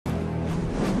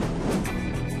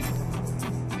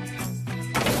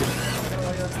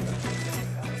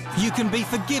You can be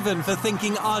forgiven for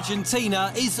thinking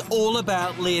Argentina is all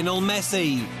about Lionel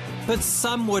Messi. But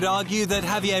some would argue that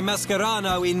Javier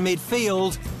Mascherano in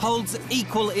midfield holds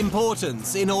equal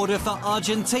importance in order for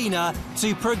Argentina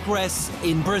to progress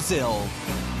in Brazil.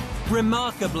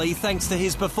 Remarkably, thanks to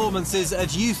his performances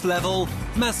at youth level,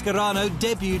 Mascherano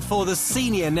debuted for the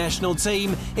senior national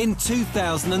team in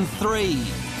 2003,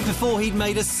 before he'd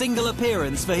made a single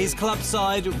appearance for his club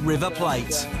side, River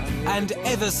Plate. And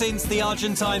ever since, the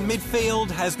Argentine midfield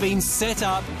has been set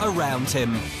up around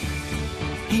him.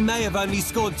 He may have only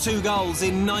scored 2 goals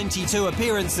in 92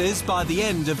 appearances by the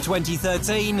end of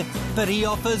 2013, but he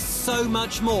offers so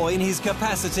much more in his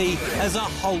capacity as a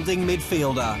holding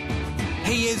midfielder.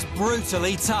 He is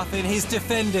brutally tough in his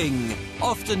defending,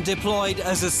 often deployed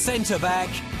as a centre-back,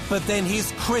 but then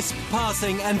his crisp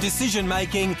passing and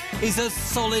decision-making is a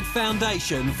solid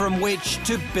foundation from which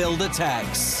to build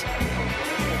attacks.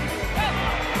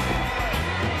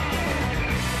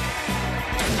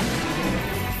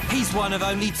 He's one of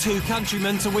only 2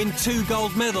 countrymen to win 2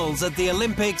 gold medals at the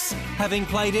Olympics, having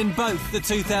played in both the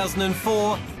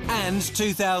 2004 and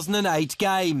 2008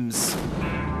 games.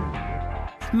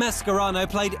 Mascherano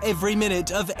played every minute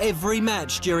of every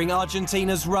match during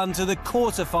Argentina's run to the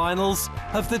quarter-finals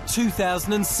of the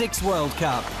 2006 World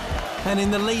Cup. And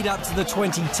in the lead-up to the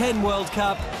 2010 World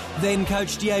Cup,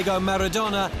 then-coach Diego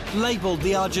Maradona labelled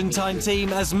the Argentine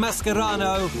team as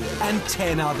Mascherano and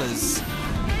 10 others.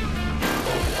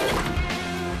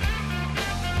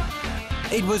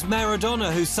 It was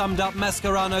Maradona who summed up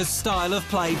Mascherano's style of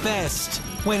play best,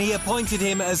 when he appointed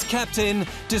him as captain,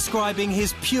 describing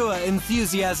his pure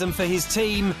enthusiasm for his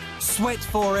team, sweat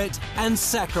for it and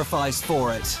sacrifice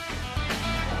for it.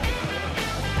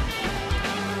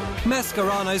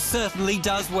 Mascherano certainly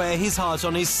does wear his heart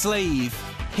on his sleeve.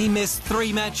 He missed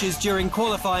 3 matches during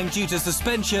qualifying due to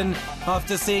suspension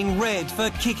after seeing red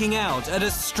for kicking out at a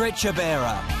stretcher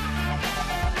bearer.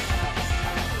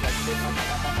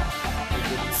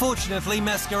 Fortunately,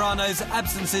 Mascherano's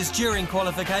absences during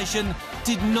qualification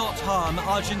did not harm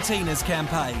Argentina's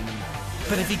campaign.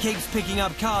 But if he keeps picking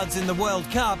up cards in the World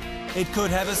Cup, it could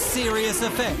have a serious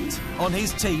effect on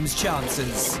his team's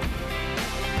chances.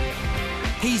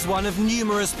 He's one of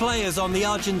numerous players on the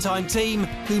Argentine team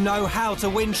who know how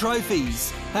to win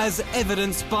trophies, as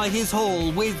evidenced by his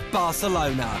haul with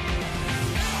Barcelona.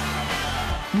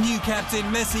 New captain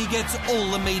Messi gets all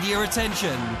the media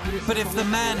attention, but if the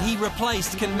man he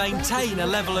replaced can maintain a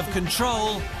level of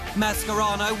control,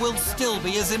 Mascherano will still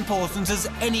be as important as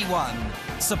anyone,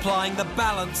 supplying the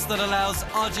balance that allows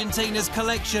Argentina's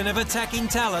collection of attacking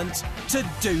talent to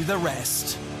do the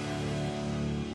rest.